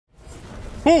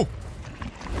Oh!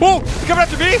 Oh! He's coming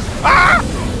after me! Ah!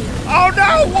 Oh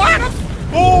no! What?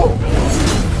 Oh!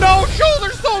 No!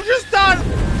 Shoulder soldier's done!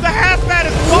 The hazmat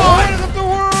is gone of the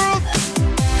world!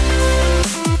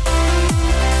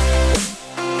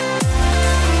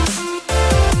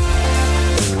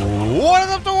 What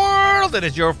is up the world? It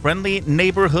is your friendly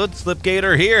neighborhood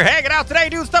Slipgator here, hanging out today,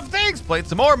 doing stuff, things, playing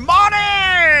some more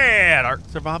modded Ark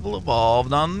Survival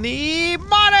Evolved on the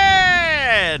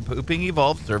modded Pooping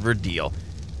Evolved server deal.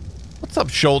 What's up,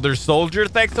 Shoulder Soldier?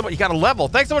 Thanks so much. You got a level.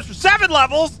 Thanks so much for 7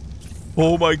 levels.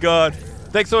 Oh my God.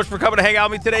 Thanks so much for coming to hang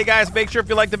out with me today, guys. Make sure if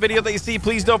you like the video that you see,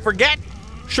 please don't forget,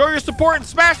 show your support and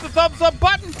smash the thumbs up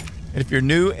button. And if you're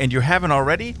new and you haven't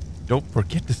already, don't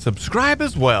forget to subscribe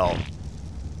as well.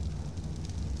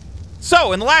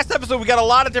 So, in the last episode, we got a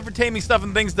lot of different taming stuff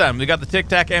and things done. We got the Tic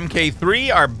Tac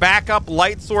MK3, our backup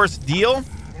light source deal.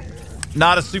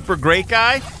 Not a super great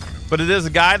guy, but it is a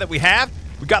guy that we have.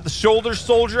 We got the Shoulder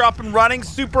Soldier up and running,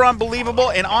 super unbelievable.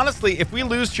 And honestly, if we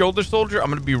lose Shoulder Soldier, I'm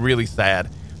going to be really sad.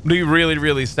 I'm going to be really,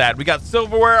 really sad. We got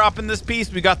Silverware up in this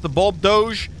piece. We got the Bulb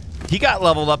Doge. He got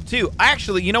leveled up too.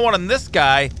 Actually, you know what? On this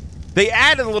guy, they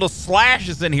added little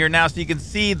slashes in here now so you can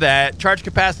see that charge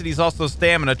capacity is also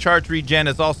stamina, charge regen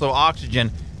is also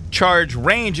oxygen, charge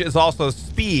range is also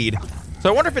speed. So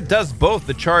I wonder if it does both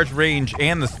the charge range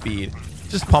and the speed.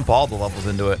 Just pump all the levels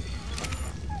into it.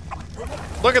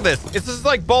 Look at this. This is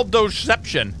like Bulb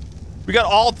Dogeception. We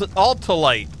got Alta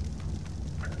Light.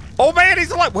 Oh man,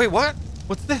 he's alive. Wait, what?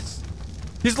 What's this?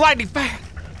 He's lightning fast.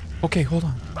 Okay, hold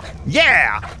on.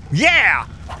 Yeah! Yeah!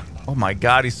 Oh my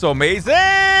God, he's so amazing!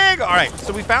 All right,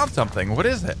 so we found something. What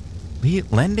is it?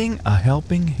 Lending a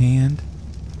helping hand.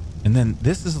 And then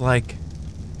this is like,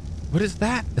 what is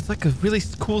that? It's like a really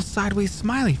cool sideways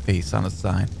smiley face on a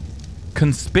sign.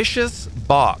 Conspicuous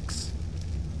box.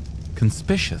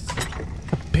 Conspicuous.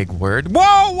 A big word.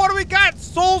 Whoa, what do we got?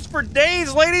 Souls for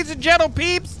days, ladies and gentle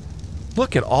peeps.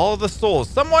 Look at all of the souls.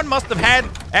 Someone must have had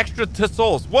extra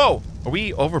souls. Whoa, are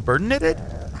we overburdened it?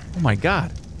 Oh my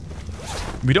God.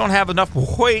 We don't have enough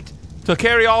weight to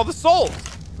carry all the souls.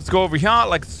 Let's go over here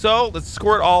like so. Let's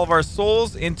squirt all of our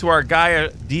souls into our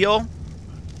Gaia deal.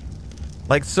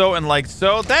 Like so and like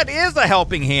so. That is a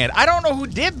helping hand. I don't know who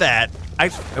did that. I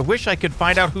wish I could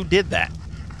find out who did that.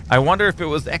 I wonder if it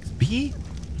was XB?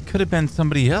 Could have been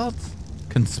somebody else.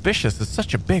 Conspicuous is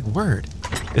such a big word.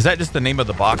 Is that just the name of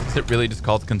the box? Is it really just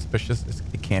called conspicuous?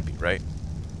 It can't be, right?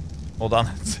 Hold on,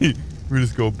 let's see. We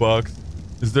just go box.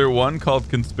 Is there one called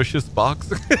conspicuous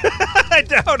box? I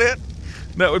doubt it.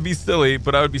 That would be silly,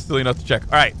 but I would be silly not to check.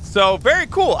 All right, so very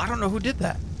cool. I don't know who did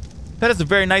that. That is a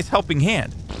very nice helping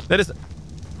hand. That is...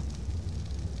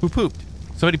 Who pooped?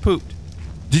 Somebody pooped.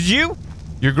 Did you?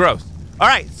 You're gross. All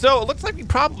right, so it looks like we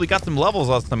probably got some levels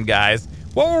on some guys.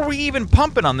 What were we even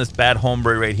pumping on this bad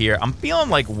hombre right here? I'm feeling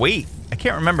like weight. I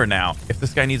can't remember now if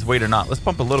this guy needs weight or not. Let's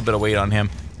pump a little bit of weight on him.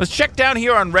 Let's check down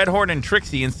here on Redhorn and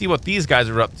Trixie and see what these guys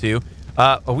are up to.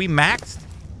 Are we maxed?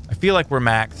 I feel like we're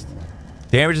maxed.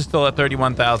 Damage is still at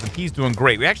 31,000. He's doing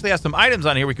great. We actually have some items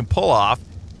on here we can pull off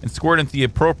and squirt into the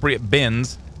appropriate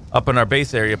bins up in our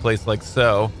base area place like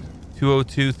so.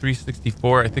 202,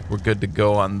 364. I think we're good to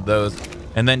go on those.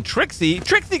 And then Trixie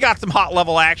got some hot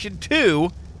level action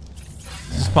too.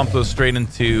 Just pump those straight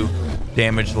into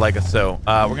damage like so.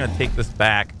 We're gonna take this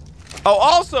back. Oh,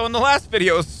 also in the last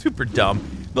video, it was super dumb.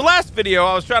 The last video,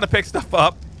 I was trying to pick stuff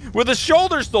up with a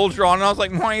Shoulder Soldier on, and I was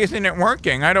like, why isn't it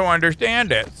working? I don't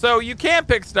understand it. So you can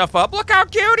pick stuff up. Look how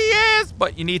cute he is,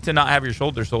 but you need to not have your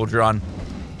Shoulder Soldier on.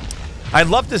 I'd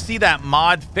love to see that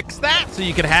mod fix that so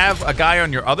you could have a guy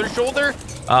on your other shoulder,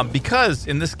 because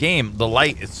in this game, the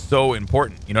light is so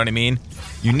important. You know what I mean?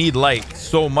 You need light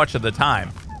so much of the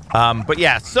time. But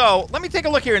yeah, so let me take a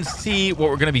look here and see what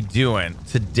we're going to be doing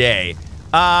today.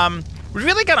 We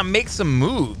really got to make some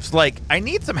moves. Like, I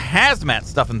need some hazmat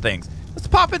stuff and things. Let's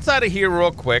pop inside of here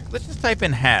real quick. Let's just type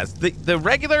in haz. The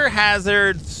regular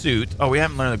hazard suit. Oh, we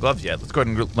haven't learned the gloves yet. Let's go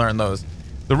ahead and learn those.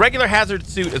 The regular hazard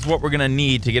suit is what we're going to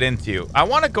need to get into. I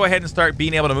want to go ahead and start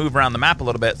being able to move around the map a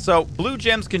little bit. So, blue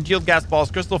gems, congealed gas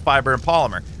balls, crystal fiber, and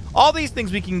polymer. All these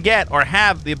things we can get or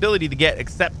have the ability to get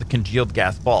except the congealed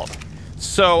gas balls.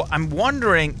 So, I'm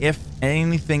wondering if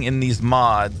anything in these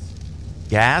mods,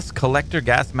 gas collector,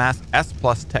 gas mask, S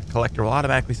plus tech collector will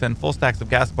automatically send full stacks of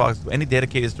gas balls to any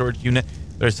dedicated storage unit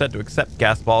that are set to accept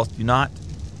gas balls.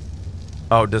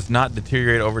 Does not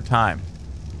deteriorate over time.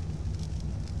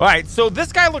 All right, so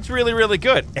this guy looks really, really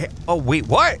good. Oh, wait,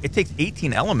 what? It takes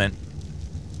 18 element.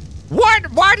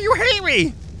 What? Why do you hate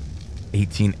me?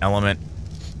 18 element.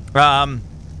 I'm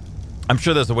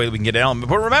sure there's a way that we can get an element.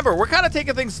 But remember, we're kind of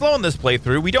taking things slow in this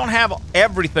playthrough. We don't have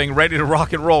everything ready to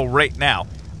rock and roll right now.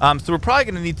 So we're probably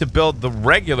going to need to build the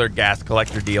regular gas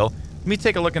collector deal. Let me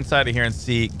take a look inside of here and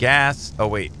see gas. Oh,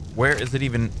 wait. Where is it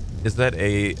even? Is that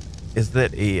a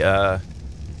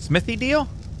smithy deal?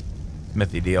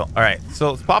 Smithy deal. All right.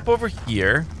 So let's pop over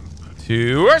here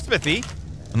to our smithy.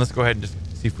 And let's go ahead and just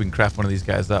see if we can craft one of these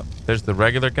guys up. There's the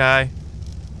regular guy.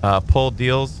 Pull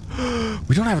deals.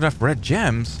 We don't have enough red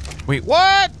gems. Wait,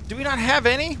 what? Do we not have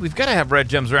any? We've got to have red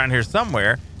gems around here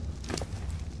somewhere.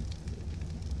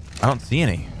 I don't see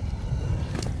any.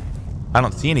 I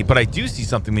don't see any, but I do see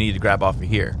something we need to grab off of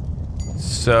here.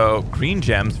 So, green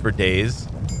gems for days.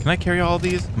 Can I carry all of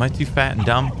these? Am I too fat and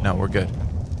dumb? No, we're good.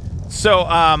 So,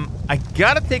 I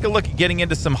gotta take a look at getting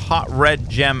into some hot red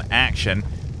gem action.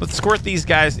 Let's squirt these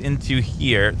guys into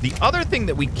here. The other thing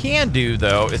that we can do,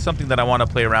 though, is something that I want to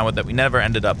play around with that we never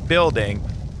ended up building,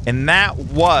 and that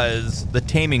was the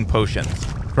taming potions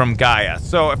from Gaia.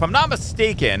 So, if I'm not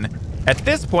mistaken, at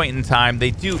this point in time,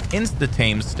 they do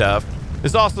insta-tame stuff.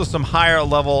 There's also some higher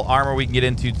level armor we can get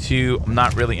into too. I'm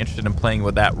not really interested in playing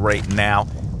with that right now.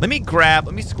 Let me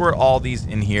squirt all these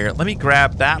in here. Let me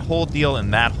grab that whole deal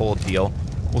and that whole deal.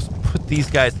 We'll put these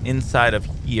guys inside of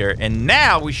here. And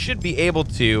now we should be able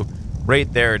to,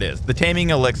 right there it is. The taming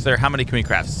elixir, how many can we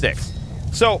craft? 6.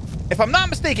 So if I'm not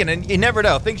mistaken, and you never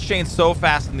know, things change so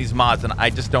fast in these mods and I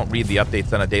just don't read the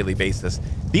updates on a daily basis.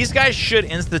 These guys should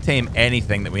insta-tame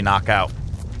anything that we knock out.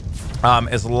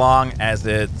 As long as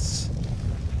it's...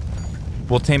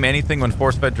 will tame anything when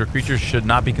force-fed to a creature should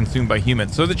not be consumed by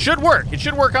humans. So it should work. It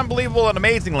should work unbelievable and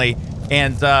amazingly.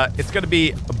 And it's going to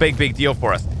be a big, big deal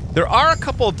for us. There are a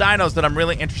couple of dinos that I'm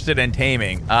really interested in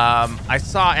taming. I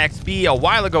saw XB a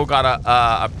while ago got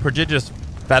a prodigious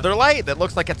featherlight that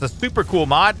looks like it's a super cool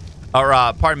mod. Or,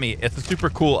 pardon me, it's a super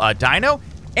cool dino.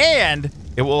 And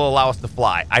it will allow us to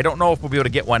fly. I don't know if we'll be able to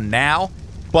get one now.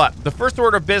 But the first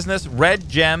order of business, red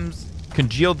gems,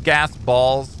 congealed gas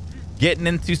balls, getting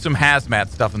into some hazmat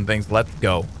stuff and things. Let's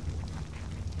go.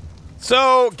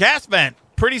 So, gas vent.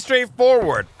 Pretty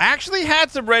straightforward. I actually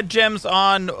had some red gems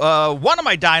on one of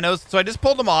my dinos, so I just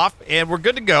pulled them off, and we're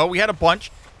good to go. We had a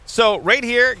bunch. So, right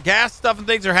here, gas stuff and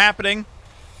things are happening.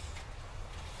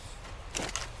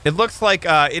 It looks like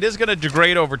it is going to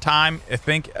degrade over time. I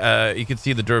think you can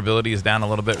see the durability is down a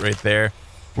little bit right there.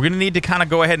 We're going to need to kind of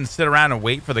go ahead and sit around and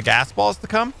wait for the gas balls to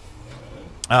come.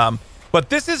 But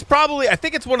this is probably, I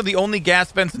think it's one of the only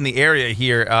gas vents in the area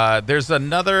here. There's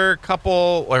another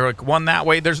couple, or like one that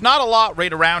way. There's not a lot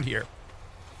right around here.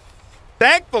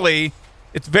 Thankfully,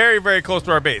 it's very, very close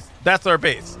to our base. That's our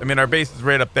base. I mean, our base is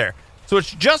right up there. So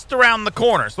it's just around the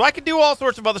corner. So I could do all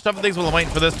sorts of other stuff and things while I'm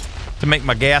waiting for this to make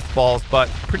my gas balls. But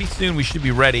pretty soon we should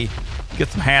be ready to get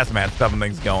some hazmat stuff and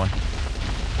things going.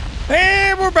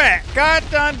 And we're back. Got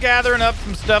done gathering up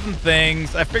some stuff and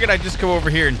things. I figured I'd just go over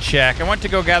here and check. I went to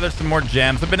go gather some more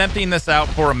gems. I've been emptying this out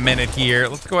for a minute here.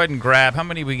 Let's go ahead and grab. How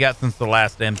many we got since the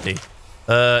last empty?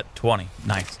 20.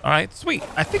 Nice. All right, sweet.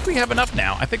 I think we have enough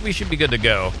now. I think we should be good to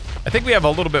go. I think we have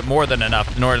a little bit more than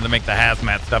enough in order to make the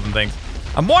hazmat stuff and things.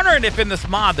 I'm wondering if in this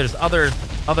mod there's other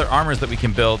armors that we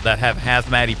can build that have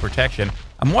hazmat-y protection.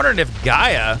 I'm wondering if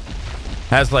Gaia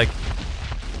has like...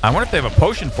 I wonder if they have a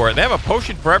potion for it. They have a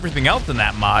potion for everything else in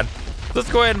that mod.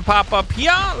 Let's go ahead and pop up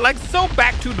here like so.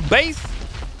 Back to the base.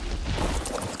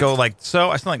 Let's go like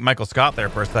so. I sound like Michael Scott there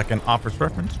for a second. Offers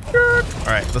reference. All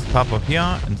right, let's pop up here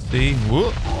and see.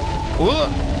 Whoa.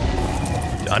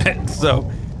 Done it.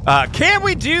 So, can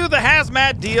we do the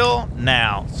hazmat deal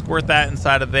now? Squirt that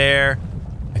inside of there.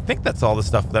 I think that's all the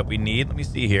stuff that we need. Let me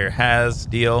see here. Haz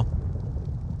deal.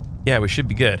 Yeah, we should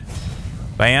be good.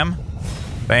 Bam.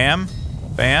 Bam.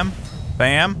 Bam,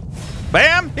 bam,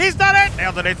 bam. He's done it.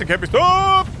 Nailed it. Ace and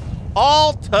stuff.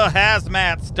 All to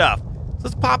hazmat stuff. So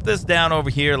let's pop this down over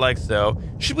here like so.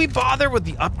 Should we bother with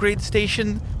the upgrade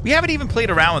station? We haven't even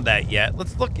played around with that yet.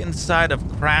 Let's look inside of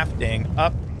crafting.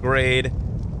 Upgrade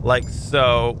like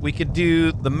so. We could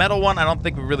do the metal one. I don't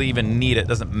think we really even need it.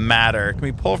 Doesn't matter. Can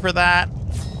we pull for that?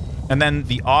 And then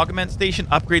the augment station,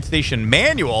 upgrade station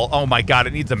manual. Oh my God,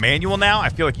 it needs a manual now. I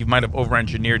feel like you might have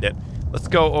over-engineered it. Let's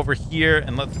go over here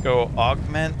and let's go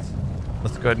augment.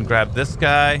 Let's go ahead and grab this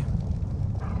guy.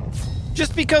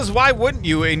 Just because why wouldn't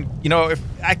you? And you know, if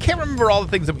I can't remember all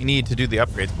the things that we need to do the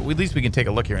upgrades, but at least we can take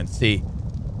a look here and see.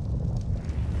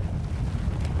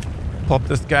 Pop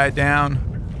this guy down.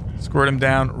 Squirt him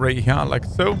down right here like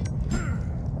so.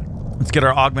 Let's get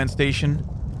our augment station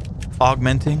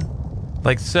augmenting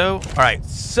like so. All right,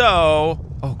 so,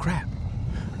 oh crap.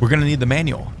 We're gonna need the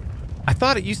manual. I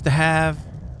thought it used to have...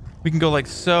 We can go like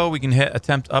so. We can hit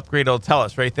attempt upgrade. It'll tell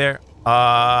us right there.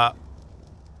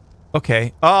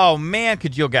 Okay. Oh, man.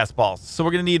 Congealed gas balls. So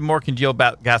we're going to need more congealed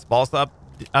gas balls to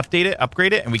update it,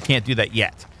 upgrade it. And we can't do that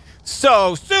yet.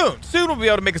 So soon we'll be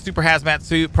able to make a super hazmat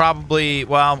suit. Probably,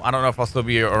 well, I don't know if I'll still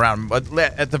be around, but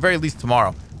at the very least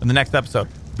tomorrow in the next episode,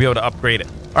 we'll be able to upgrade it.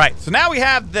 All right, so now we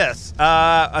have this.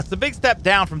 It's a big step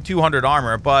down from 200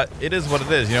 armor, but it is what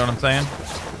it is. You know what I'm saying?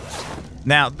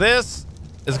 Now this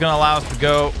is going to allow us to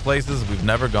go places we've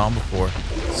never gone before.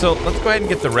 So let's go ahead and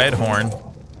get the red horn.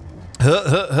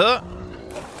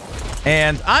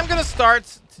 And I'm going to start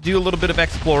to do a little bit of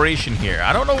exploration here.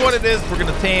 I don't know what it is we're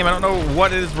going to tame. I don't know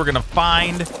what it is we're going to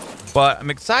find, but I'm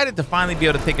excited to finally be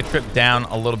able to take a trip down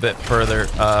a little bit further,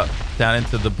 down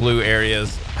into the blue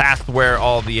areas, past where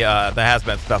all the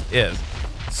hazmat stuff is.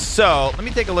 So let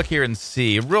me take a look here and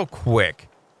see real quick.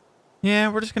 Yeah,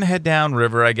 we're just going to head down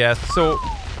river, I guess. So,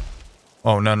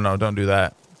 oh, no, don't do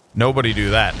that. Nobody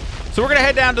do that. So we're going to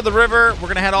head down to the river. We're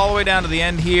going to head all the way down to the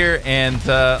end here, and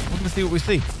we're going to see what we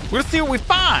see. We're going to see what we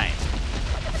find.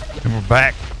 And we're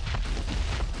back.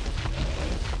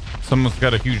 Someone's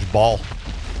got a huge ball.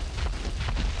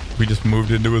 We just moved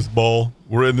into his ball.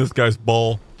 We're in this guy's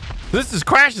ball. This is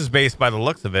Crash's base by the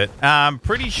looks of it. I'm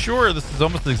pretty sure this is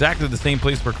almost exactly the same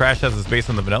place where Crash has his base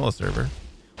on the vanilla server.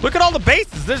 Look at all the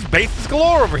bases. There's bases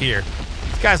galore over here.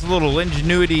 This guy's a little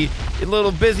ingenuity, a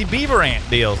little busy beaver ant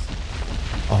deals.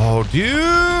 Oh,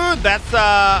 dude. That's,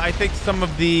 I think, some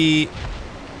of the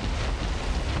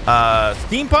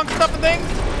steampunk stuff and things.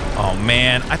 Oh,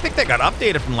 man. I think that got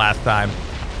updated from last time.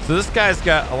 So this guy's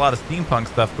got a lot of steampunk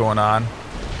stuff going on.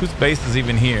 Whose base is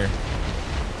even here?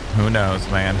 Who knows,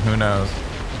 man? Who knows?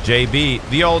 JB,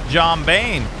 the old John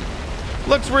Bain.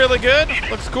 Looks really good.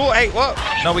 Looks cool. Hey, whoa.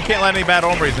 No, we can't let any bad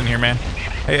hombres in here, man.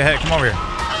 Hey, come over here.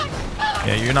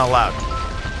 Yeah, you're not allowed.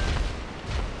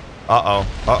 Uh-oh.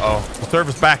 The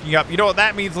server's backing up. You know what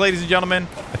that means, ladies and gentlemen?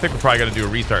 I think we're probably going to do a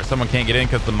restart. Someone can't get in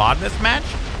because of the mod mismatch.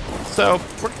 So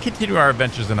we're going to continue our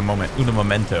adventures in a moment. Un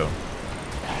momento.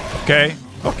 Okay.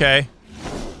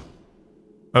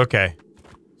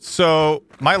 So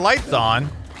my light's on.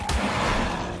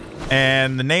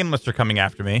 And the nameless are coming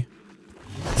after me.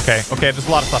 Okay, there's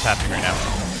a lot of stuff happening right now.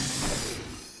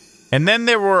 And then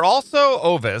there were also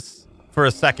Ovis for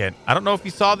a second. I don't know if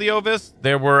you saw the Ovis.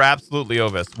 There were absolutely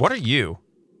Ovis. What are you?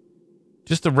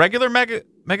 Just a regular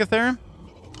Megatherium?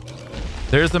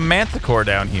 There's a Manticore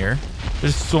down here.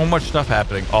 There's so much stuff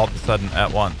happening all of a sudden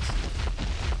at once.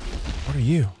 What are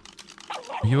you?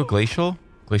 Are you a Glacial?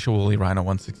 Glacial Woolly Rhino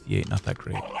 168. Not that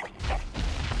great.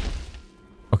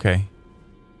 Okay.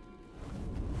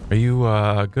 Are you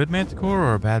a good Manticore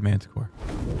or a bad Manticore?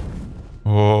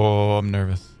 Oh, I'm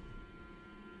nervous.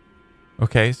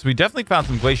 Okay, so we definitely found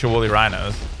some Glacial Woolly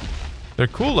Rhinos. They're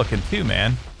cool looking too,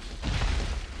 man.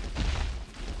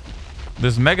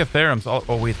 There's Megatheriums.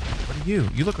 Oh, wait. What are you?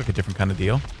 You look like a different kind of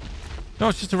deal. No,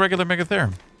 it's just a regular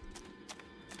Megatherium.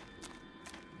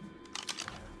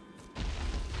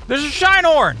 There's a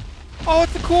Shinehorn. Oh,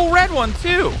 it's a cool red one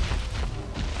too.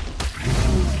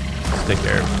 Let's take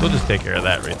care of. We'll just take care of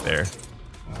that right there.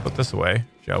 Put this away,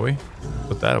 shall we?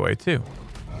 Put that away too.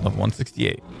 Level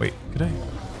 168. Wait,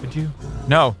 could you?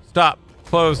 No, stop.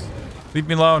 Close. Leave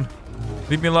me alone.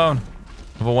 Leave me alone.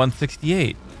 Level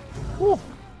 168. Ooh.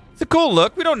 It's a cool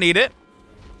look. We don't need it.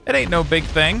 It ain't no big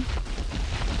thing.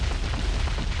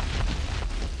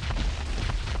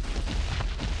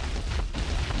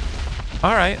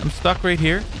 All right, I'm stuck right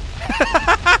here.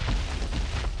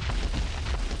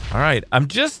 All right, I'm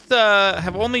just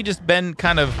have only just been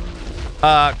kind of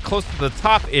close to the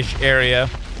top-ish area.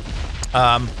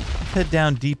 Let's head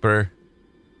down deeper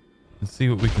and see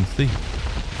what we can see.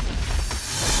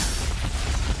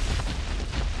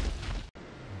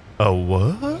 A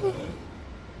what?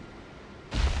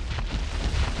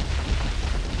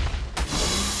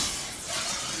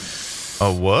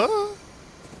 A what?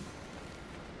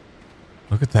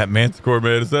 Look at that Manticore,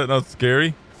 man. Is that not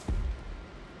scary?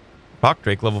 Hawk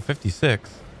Drake level 56.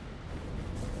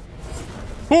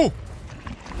 Oh!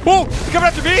 Oh! He's coming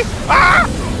after me! Ah!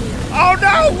 Oh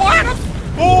no! What?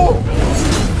 Oh!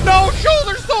 No!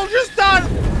 Shoulder Soldier's done!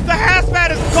 The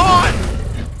hazmat is gone!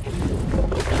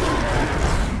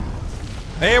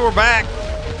 Hey, we're back.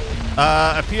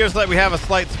 Appears like we have a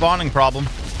slight spawning problem.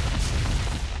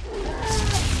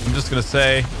 I'm just gonna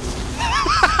say.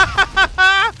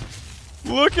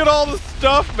 Look at all the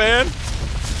stuff, man.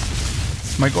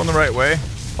 Am I going the right way?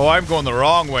 Oh, I'm going the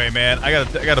wrong way, man. I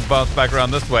gotta bounce back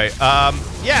around this way.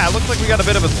 Yeah, it looks like we got a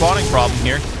bit of a spawning problem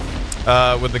here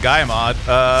with the Gaia mod.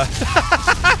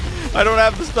 I don't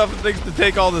have the stuff and things to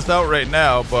take all this out right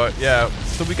now, but yeah.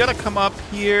 So we gotta come up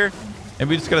here, and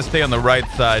we just gotta stay on the right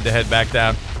side to head back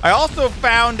down. I also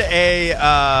found a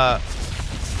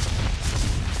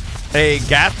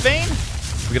gas vein.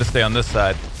 We gotta stay on this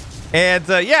side. And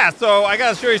yeah, so I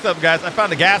gotta show you something, guys. I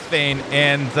found a gas vein,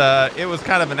 and it was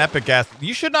kind of an epic gas.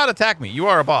 You should not attack me. You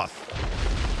are a boss.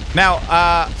 Now,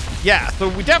 yeah, so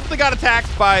we definitely got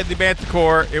attacked by the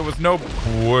Manticore. It was no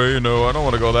bueno. I don't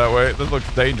want to go that way. This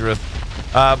looks dangerous.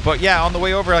 But yeah, on the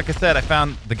way over, like I said, I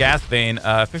found the gas vein.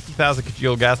 50,000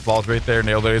 congealed gas balls right there.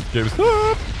 Nailed it.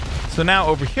 So now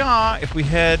over here, if we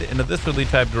head into this early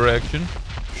type direction,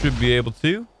 should be able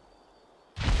to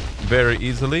very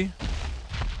easily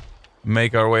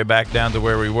make our way back down to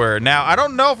where we were. Now, I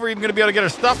don't know if we're even going to be able to get our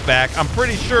stuff back. I'm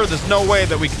pretty sure there's no way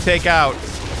that we can take out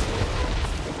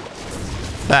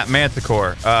that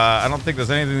Manticore. I don't think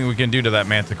there's anything we can do to that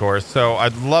Manticore. So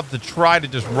I'd love to try to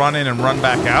just run in and run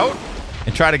back out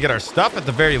and try to get our stuff at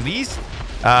the very least.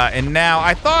 And now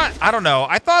I thought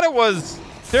it was,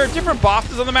 there are different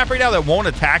bosses on the map right now that won't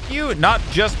attack you. Not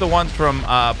just the ones from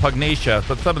Pugnacia,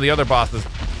 but some of the other bosses.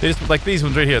 They just, like these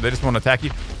ones right here, they just won't attack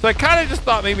you. So I kind of just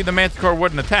thought maybe the Manticore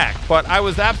wouldn't attack, but I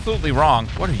was absolutely wrong.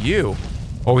 What are you?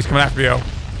 Oh, he's coming after you.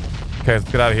 Okay,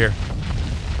 let's get out of here.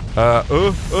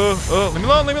 Leave me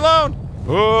alone, leave me alone.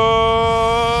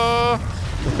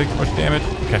 Don't take too much damage.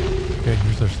 Okay,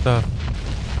 here's our stuff.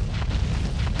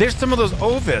 There's some of those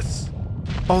Ovis.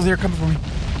 Oh, they're coming for me.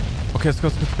 Okay, let's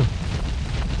go.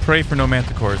 Pray for no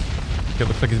Manticores. Okay,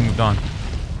 looks like he's moved on.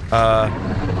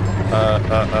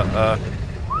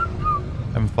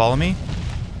 Have him follow me.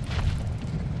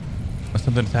 Is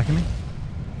something attacking me?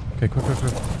 Okay, quick.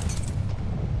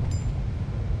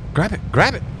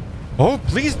 Grab it. Oh,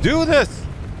 please do this.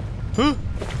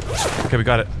 Okay, we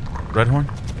got it. Red horn.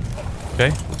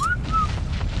 Okay.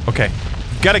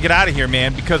 Got to get out of here,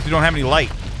 man, because we don't have any light.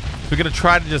 So we're going to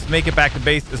try to just make it back to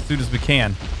base as soon as we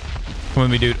can. Come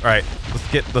with me, dude. All right,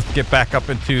 let's get back up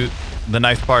into the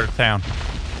nice part of town.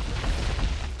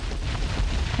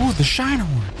 Oh, the shine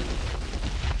horn.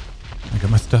 I got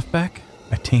my stuff back.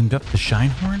 I tamed up the shine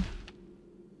horn.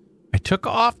 I took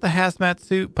off the hazmat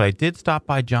suit, but I did stop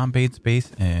by John Bates'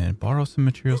 base and borrow some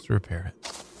materials to repair it.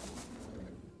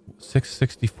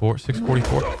 664,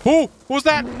 644. Who was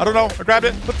that? I don't know. I grabbed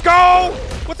it. Let's go!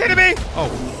 What's hitting me? Oh,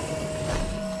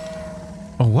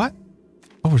 what?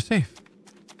 Oh, we're safe.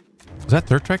 Was that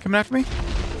third strike coming after me?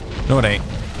 No, it ain't.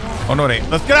 Oh, no, it ain't.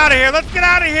 Let's get out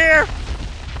of here!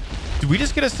 Did we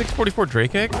just get a 644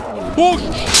 Drake egg? Oh,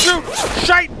 shoot!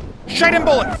 Shite and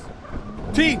bullets!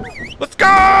 T! Let's go!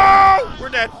 We're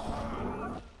dead.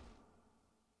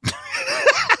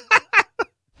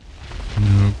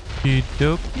 Okie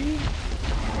dokie.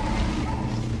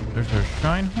 There's our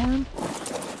shine horn.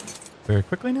 Very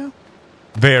quickly now.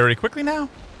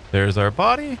 There's our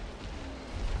body.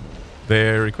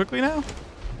 Very quickly now.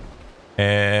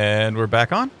 And we're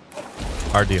back on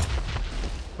our deal.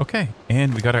 Okay,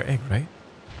 and we got our egg, right?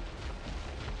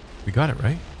 We got it,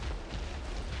 right?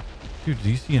 Dude, do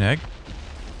you see an egg?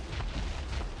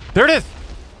 There it is!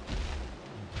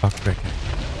 Okay.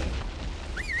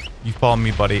 You follow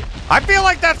me, buddy. I feel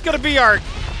like that's gonna be our...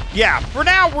 Yeah, for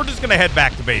now, we're just gonna head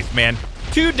back to base, man.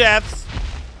 2 deaths.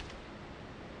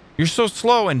 You're so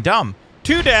slow and dumb.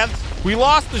 2 deaths. We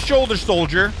lost the shoulder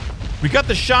soldier. We got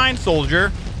the shine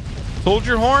soldier.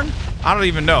 Soldier horn? I don't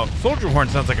even know. Soldier horn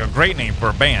sounds like a great name for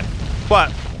a band.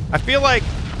 But I feel like...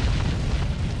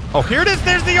 Oh, here it is.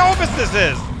 There's the Ovis this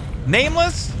is.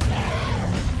 Nameless?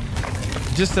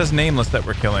 It just says nameless that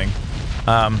we're killing.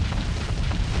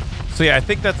 So yeah, I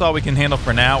think that's all we can handle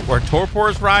for now. Our torpor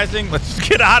is rising. Let's just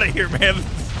get out of here, man.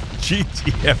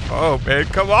 GTFO, man.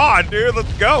 Come on, dude.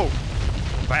 Let's go.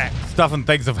 Back. Stuff and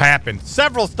things have happened.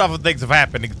 Several stuff and things have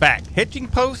happened. In fact, hitching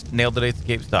post, nailed the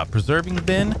escape stop. Preserving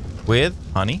bin with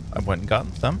honey. I went and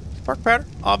gotten some. Spark powder,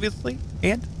 obviously.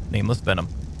 And nameless venom.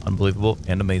 Unbelievable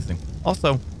and amazing.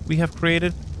 Also, we have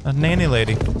created a nanny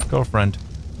lady. Girlfriend.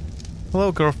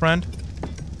 Hello, girlfriend.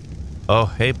 Oh,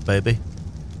 hey, baby.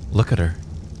 Look at her.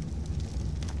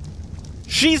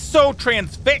 She's so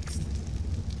transfixed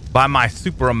by my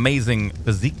super amazing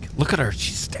physique. Look at her.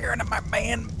 She's staring at my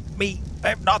meat.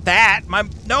 Not that.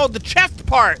 No, the chest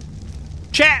part.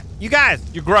 Chat. You guys,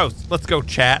 you're gross. Let's go,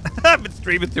 chat. I've been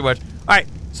streaming too much. All right.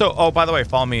 So, oh, by the way,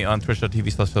 follow me on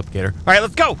twitch.tv/Flipgator. All right,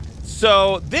 let's go.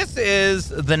 So this is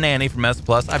the nanny from S+.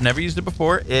 I've never used it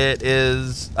before. It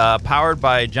is powered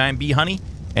by giant bee honey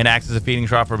and acts as a feeding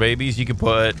trough for babies. You can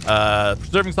put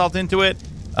preserving salt into it.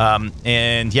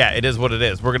 And yeah, it is what it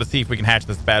is. We're going to see if we can hatch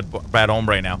this bad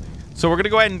hombre now. So we're going to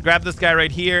go ahead and grab this guy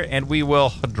right here, and we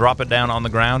will drop it down on the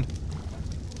ground.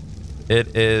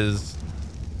 It is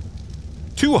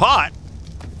too hot.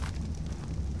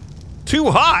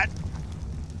 Too hot.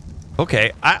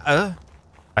 Okay, I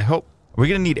hope... Are we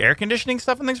going to need air conditioning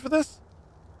stuff and things for this?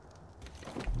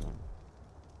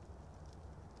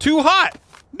 Too hot.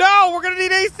 No, we're going to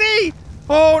need AC.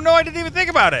 Oh, no, I didn't even think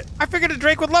about it. I figured a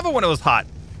Drake would love it when it was hot.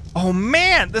 Oh,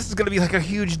 man, this is going to be like a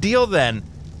huge deal then.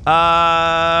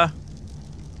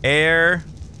 Air.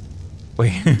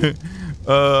 Wait.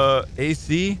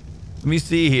 AC. Let me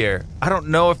see here. I don't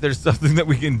know if there's something that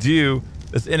we can do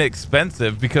that's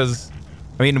inexpensive because,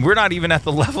 I mean, we're not even at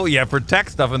the level yet for tech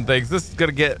stuff and things. This is going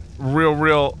to get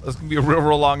real. This is going to be a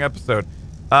real long episode.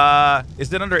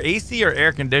 Is it under AC or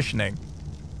air conditioning?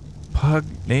 Pug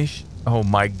Nation. Oh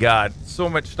my God. So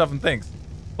much stuff and things.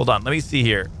 Hold on. Let me see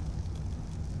here.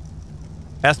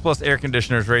 S plus air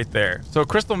conditioners right there. So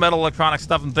crystal metal electronic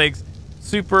stuff and things.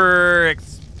 Super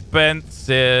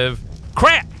expensive.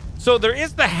 Crap. So there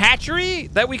is the hatchery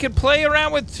that we could play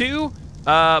around with too.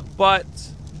 But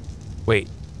wait,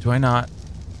 do I not?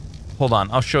 Hold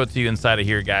on. I'll show it to you inside of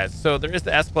here, guys. So there is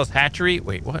the S plus hatchery.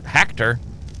 Wait, what? Hector.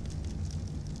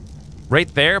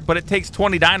 Right there, but it takes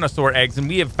 20 dinosaur eggs and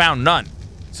we have found none.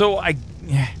 So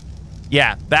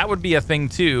yeah, that would be a thing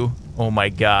too. Oh my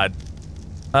God.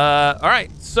 All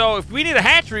right. So if we need a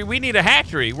hatchery, we need a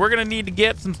hatchery. We're going to need to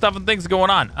get some stuff and things going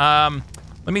on.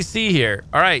 Let me see here.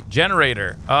 All right.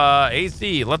 Generator,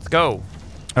 AC, let's go.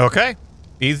 Okay.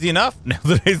 Easy enough. Now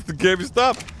that AC gave you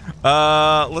stuff.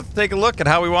 Let's take a look at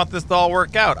how we want this to all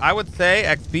work out. I would say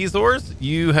XPzors,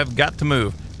 you have got to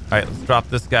move. All right, let's drop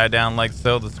this guy down like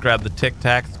so. Let's grab the Tic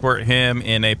Tac, squirt him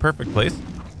in a perfect place.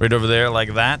 Right over there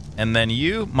like that. And then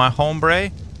you, my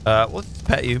hombre, let's just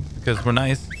pet you because we're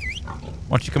nice.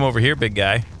 Why don't you come over here, big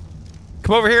guy?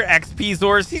 Come over here,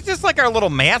 XPzors. He's just like our little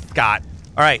mascot.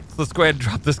 All right, so let's go ahead and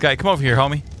drop this guy. Come over here,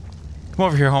 homie. Come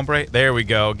over here, hombre. There we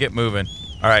go. Get moving.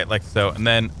 All right, like so. And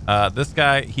then this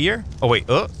guy here. Oh, wait.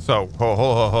 So,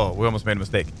 ho. We almost made a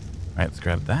mistake. All right, let's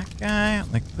grab that guy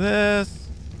like this.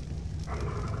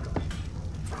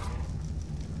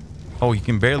 Oh, you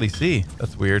can barely see.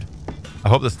 That's weird. I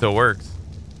hope this still works.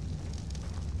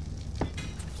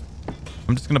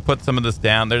 I'm just going to put some of this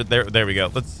down. There we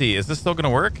go. Let's see. Is this still going to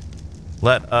work?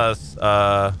 Let us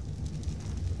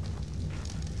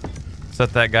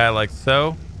set that guy like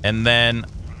so. And then,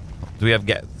 do we have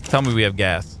gas? Tell me we have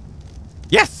gas.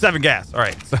 Yes, 7 gas. All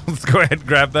right, so let's go ahead and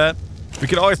grab that. We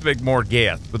can always make more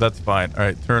gas, but that's fine. All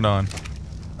right, turn on. All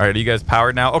right, are you guys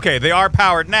powered now? Okay, they are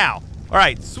powered now. All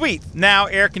right, sweet. Now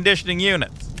air conditioning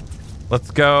units.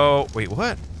 Let's go. Wait,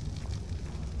 what?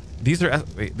 These are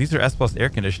S plus air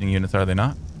conditioning units, are they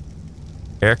not?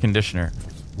 Air conditioner.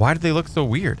 Why do they look so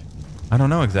weird? I don't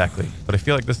know exactly, but I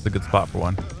feel like this is a good spot for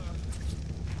one.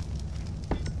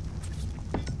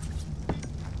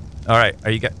 All right,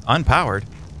 are you guys unpowered?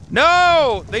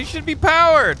 No, they should be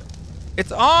powered.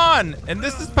 It's on, and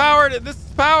this is powered, and this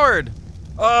is powered.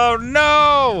 Oh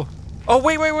no. Oh,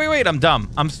 wait. I'm dumb.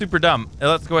 I'm super dumb.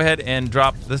 Let's go ahead and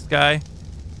drop this guy.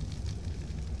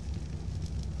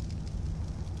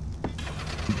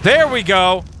 There we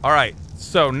go. All right.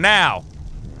 So now.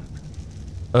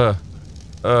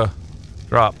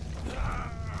 Drop.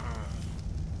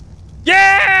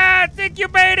 Yeah! It's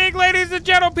incubating, ladies and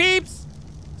gentle peeps.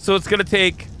 So it's going to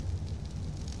take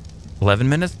 11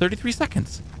 minutes, 33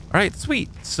 seconds. All right, sweet.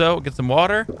 So get some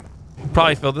water.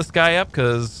 Probably fill this guy up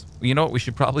because you know what we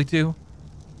should probably do?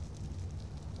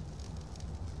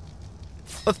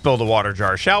 Let's build a water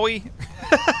jar, shall we?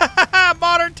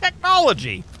 Modern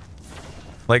technology.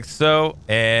 Like so,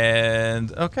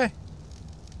 and okay.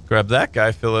 Grab that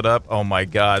guy, fill it up. Oh my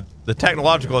God. The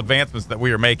technological advancements that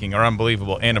we are making are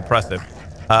unbelievable and impressive.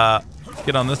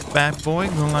 Get on this bad boy,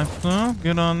 go like so.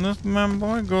 Get on this bad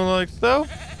boy, go like so.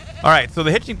 All right, so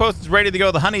the hitching post is ready to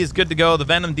go. The honey is good to go. The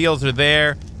venom deals are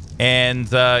there.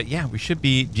 And yeah, we should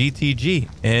be GTG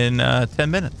in 10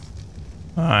 minutes.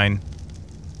 9,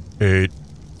 8,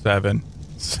 7,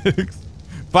 6,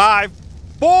 5,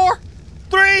 4,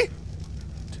 3,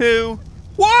 2,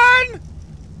 1.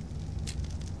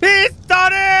 He's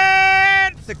done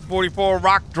it! 644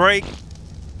 Rock Drake.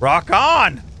 Rock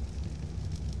on!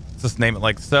 Let's just name it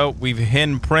like so. We've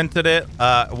hen printed it.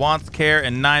 Wants care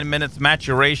in 9 minutes.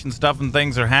 Maturation stuff and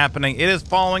things are happening. It is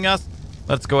following us.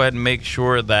 Let's go ahead and make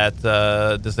sure that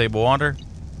disable water.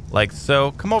 Like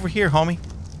so. Come over here, homie.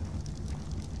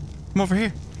 Come over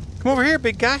here. Come over here,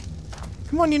 big guy.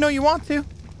 Come on, you know you want to.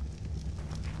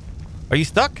 Are you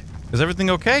stuck? Is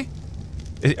everything okay?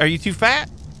 Are you too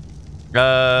fat?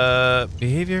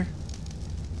 Behavior.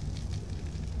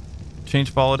 Change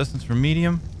follow distance from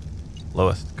medium.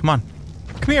 Lowest. Come on.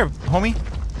 Come here, homie.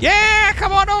 Yeah,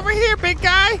 come on over here, big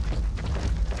guy.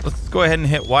 Let's go ahead and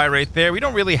hit Y right there. We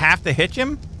don't really have to hitch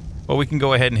him, but we can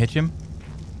go ahead and hitch him.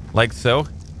 Like so.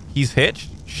 He's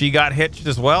hitched. She got hitched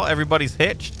as well. Everybody's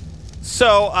hitched.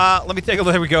 So, let me take a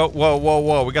look. There we go.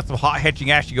 Whoa. We got some hot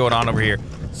hitching action going on over here.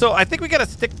 So I think we got to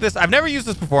stick this. I've never used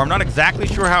this before. I'm not exactly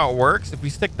sure how it works. If we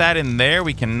stick that in there,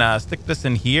 we can stick this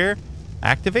in here.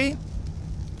 Activate.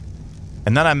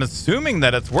 And then I'm assuming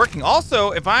that it's working.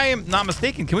 Also, if I am not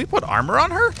mistaken, can we put armor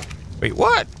on her? Wait,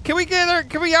 what? Can we get her?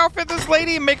 Can we outfit this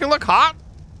lady and make her look hot?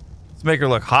 Let's make her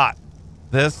look hot.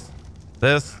 This.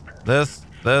 Can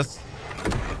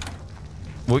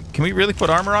we really put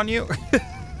armor on you?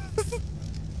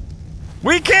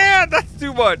 We can! That's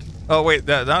too much. Oh, wait,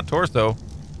 not torso.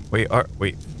 Wait,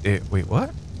 wait,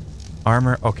 what?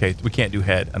 Armor. Okay, we can't do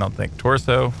head, I don't think.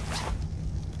 Torso.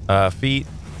 Feet.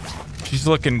 She's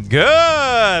looking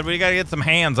good. We gotta get some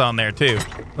hands on there, too.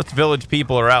 Let's village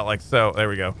people her out like so. There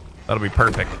we go. That'll be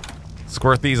perfect.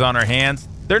 Squirt these on her hands.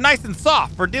 They're nice and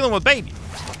soft for dealing with babies.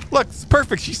 Look, it's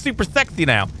perfect. She's super sexy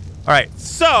now. All right,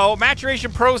 so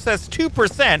maturation process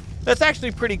 2%. That's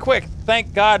actually pretty quick.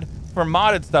 Thank God for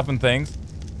modded stuff and things.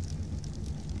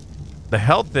 The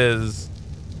health is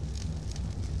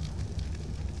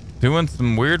doing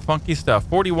some weird, funky stuff.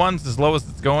 41's as low as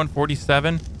it's going.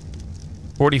 47,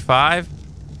 45,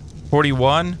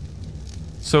 41.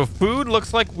 So food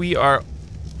looks like we are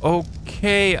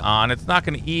okay on. It's not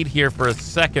going to eat here for a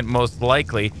second, most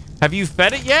likely. Have you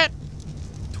fed it yet?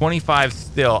 25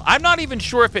 still. I'm not even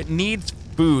sure if it needs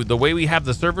food the way we have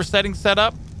the server settings set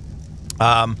up.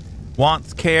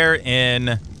 Wants care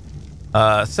in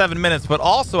 7 minutes, but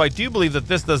also I do believe that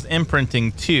this does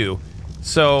imprinting too.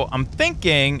 So I'm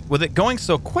thinking with it going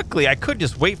so quickly, I could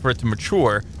just wait for it to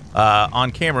mature on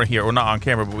camera here, or not on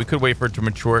camera, but we could wait for it to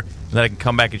mature, and then I can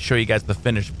come back and show you guys the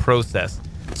finished process.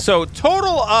 So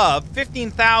total of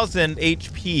 15,000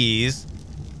 HPs.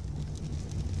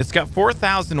 It's got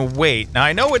 4,000 weight. Now,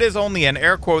 I know it is only an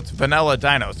air quotes vanilla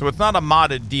dino, so it's not a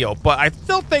modded deal, but I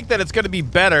still think that it's going to be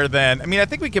better than, I mean, I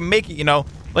think we can make it, you know,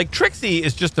 like Trixie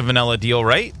is just a vanilla deal,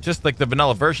 right? Just like the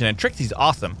vanilla version, and Trixie's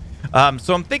awesome.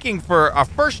 So I'm thinking for our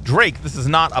first Drake, this is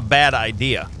not a bad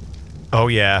idea. Oh,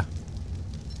 yeah.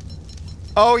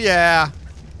 Oh, yeah.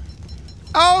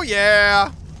 Oh,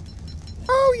 yeah.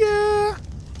 Oh, yeah.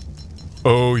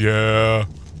 Oh, yeah.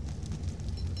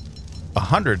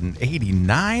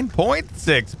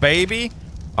 189.6, baby.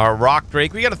 Our Rock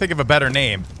Drake. We got to think of a better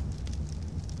name.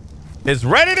 Is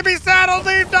ready to be saddled.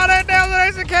 We've done it. Nailed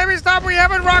it. Ace Can't stop. We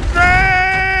have it. Rock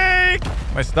Drake.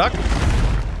 Am I stuck?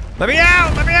 Let me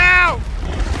out. Let me out.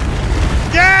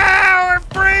 Yeah, we're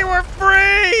free. We're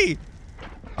free.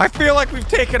 I feel like we've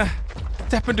taken a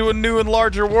step into a new and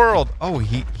larger world. Oh,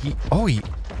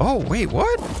 oh, wait,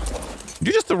 what?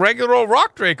 You're just a regular old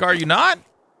Rock Drake, are you not?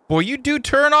 Boy, you do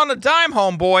turn on a dime,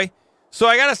 homeboy. So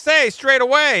I gotta say, straight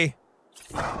away.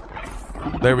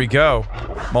 There we go.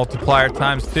 Multiplier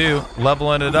times 2.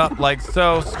 Leveling it up like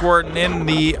so. Squirting in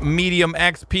the medium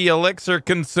XP elixir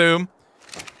consume.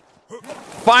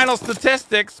 Final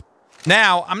statistics.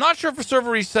 Now, I'm not sure if a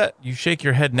server reset. You shake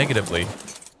your head negatively.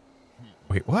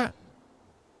 Wait, what?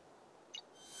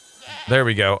 There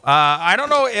we go. I don't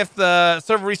know if the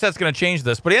server reset's gonna change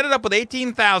this, but he ended up with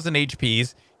 18,000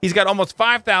 HPs. He's got almost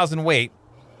 5,000 weight.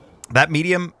 That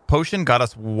medium potion got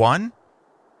us 1.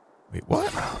 Wait,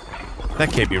 what?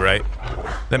 That can't be right.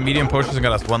 That medium potion's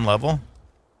got us 1 level.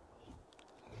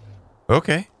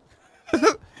 Okay.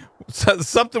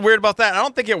 Something weird about that. I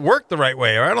don't think it worked the right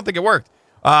way, or I don't think it worked.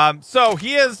 So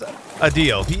he is a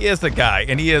deal. He is a guy,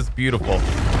 and he is beautiful.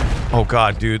 Oh,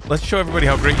 God, dude. Let's show everybody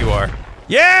how great you are.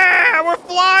 Yeah, we're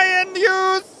flying,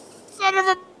 you son of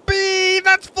a bee.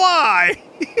 That's fly.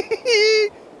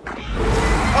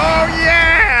 Oh,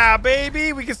 yeah,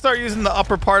 baby. We can start using the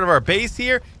upper part of our base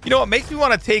here. You know what makes me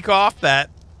want to take off that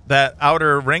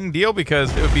outer ring deal,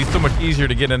 because it would be so much easier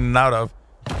to get in and out of.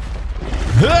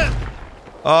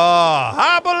 Oh,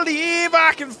 I believe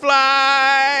I can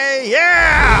fly.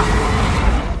 Yeah.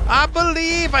 I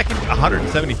believe I can.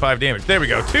 175 damage. There we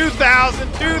go.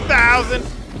 2,000, 2,000.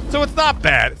 So it's not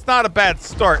bad. It's not a bad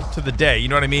start to the day. You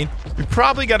know what I mean? We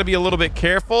probably got to be a little bit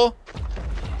careful.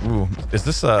 Ooh, is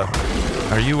this are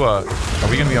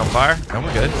we gonna be on fire? No,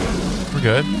 we're good. We're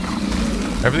good.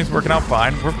 Everything's working out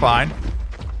fine. We're fine.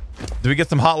 Do we get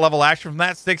some hot level action from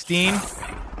that? 16,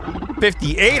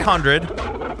 5,800.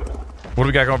 What do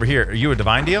we got going over here? Are you a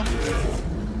divine deal?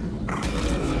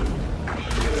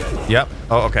 Yep.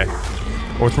 Oh, okay.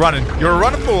 Oh, it's running. You're a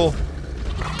running fool.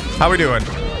 How we doing?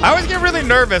 I always get really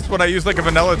nervous when I use like a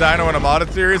vanilla dino in a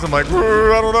modded series. I'm like,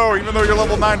 I don't know, even though you're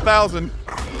level 9,000.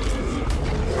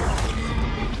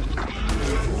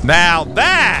 Now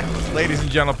that, ladies and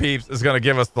gentle peeps, is going to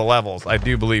give us the levels. I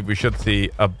do believe we should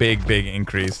see a big, big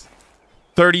increase.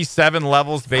 37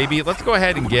 levels, baby. Let's go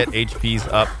ahead and get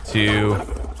HPs up to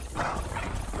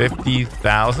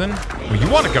 50,000. Well, you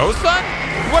want to go, son?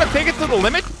 You want to take it to the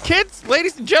limit, kids,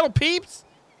 ladies and gentle peeps?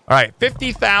 All right,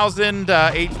 50,000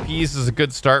 HPs is a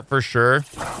good start for sure.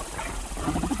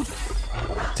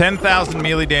 10,000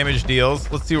 melee damage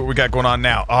deals. Let's see what we got going on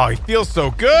now. Oh, he feels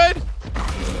so good.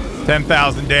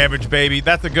 10,000 damage, baby.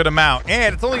 That's a good amount.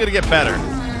 And it's only going to get better.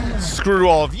 Screw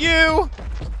all of you.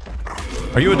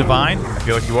 Are you a divine? I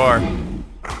feel like you are.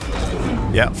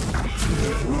 Yep.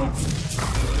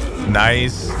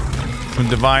 Nice. Some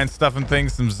divine stuff and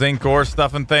things. Some zinc ore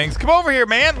stuff and things. Come over here,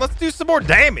 man. Let's do some more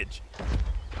damage.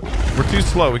 We're too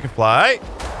slow. We can fly.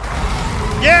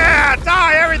 Yeah!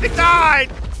 Die! Everything died!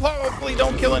 Hopefully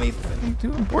don't kill anything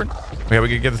too important. Okay, we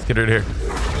can get this kid right here.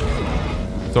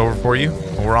 It's over for you.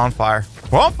 We're on fire.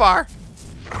 We're on fire!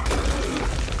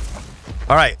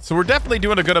 All right, so we're definitely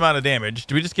doing a good amount of damage.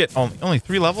 Do we just get only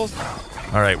 3 levels?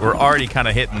 All right, we're already kind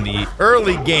of hitting the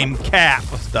early game cap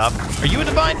of stuff. Are you a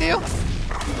divine deal?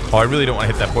 Oh, I really don't want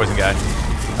to hit that poison guy.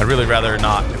 I'd really rather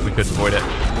not if we could avoid it.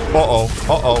 Uh-oh,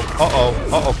 uh-oh, uh-oh,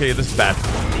 uh-oh. Okay, this is bad.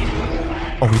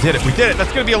 Oh, we did it. We did it.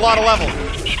 That's going to be a lot of levels.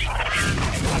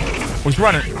 Oh, he's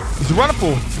running. He's a running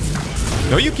fool.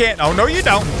 No, you can't. Oh, no, you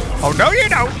don't. Oh, no, you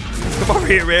don't. Come over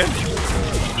here, man.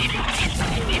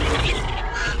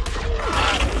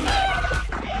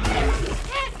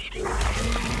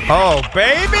 Oh,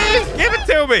 baby. Give it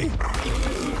to me.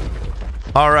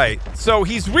 All right. So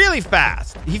he's really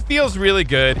fast. He feels really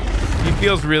good. He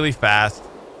feels really fast.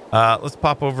 Let's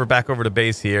pop back over to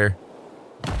base here.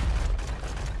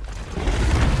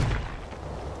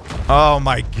 Oh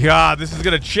my God, this is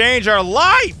gonna change our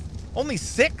life. Only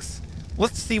 6?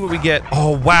 Let's see what we get.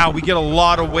 Oh wow, we get a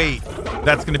lot of weight.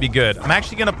 That's gonna be good. I'm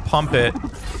actually gonna pump it.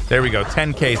 There we go,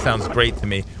 10K sounds great to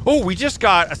me. Oh, we just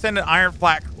got Ascendant Iron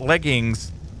Flak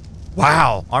leggings.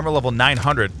 Wow, armor level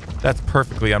 900. That's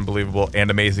perfectly unbelievable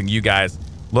and amazing. You guys,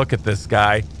 look at this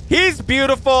guy. He's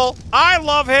beautiful. I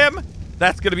love him.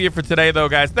 That's going to be it for today, though,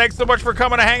 guys. Thanks so much for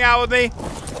coming to hang out with me.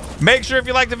 Make sure if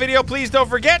you liked the video, please don't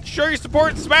forget, show your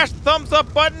support and smash the thumbs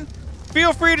up button.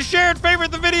 Feel free to share and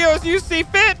favorite the video as you see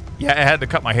fit. Yeah, I had to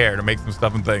cut my hair to make some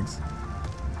stuff and things.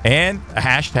 And a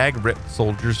hashtag rip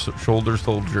shoulder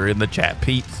soldier in the chat,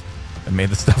 peeps. And may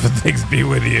the stuff and things be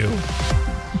with you.